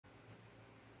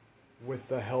With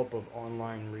the help of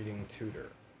online reading tutor,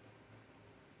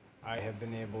 I have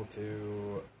been able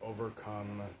to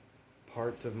overcome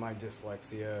parts of my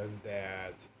dyslexia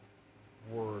that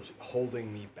were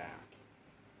holding me back.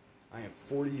 I am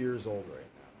 40 years old right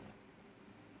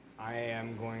now. I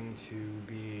am going to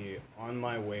be on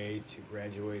my way to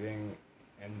graduating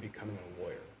and becoming a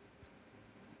lawyer.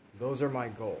 Those are my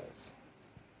goals.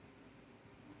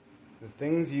 The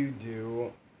things you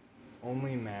do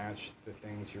only match the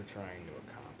things you're trying to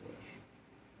accomplish.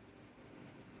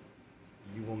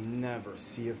 You will never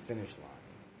see a finish line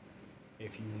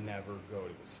if you never go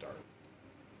to the start.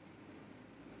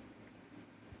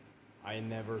 I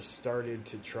never tried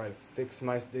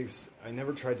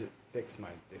to fix my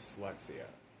dyslexia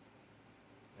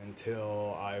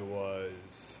until I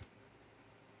was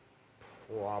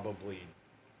probably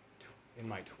in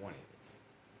my 20s.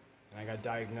 And I got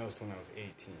diagnosed when I was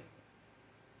 18.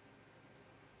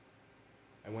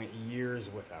 I went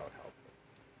years without help.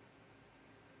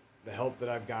 The help that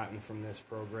I've gotten from this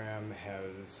program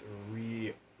has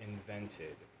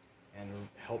reinvented and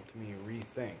helped me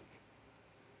rethink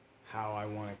how I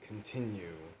want to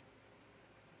continue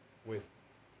with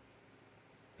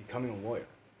becoming a lawyer.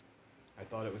 I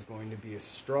thought it was going to be a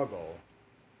struggle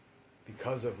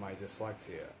because of my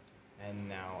dyslexia, and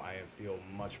now I feel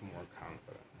much more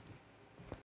confident.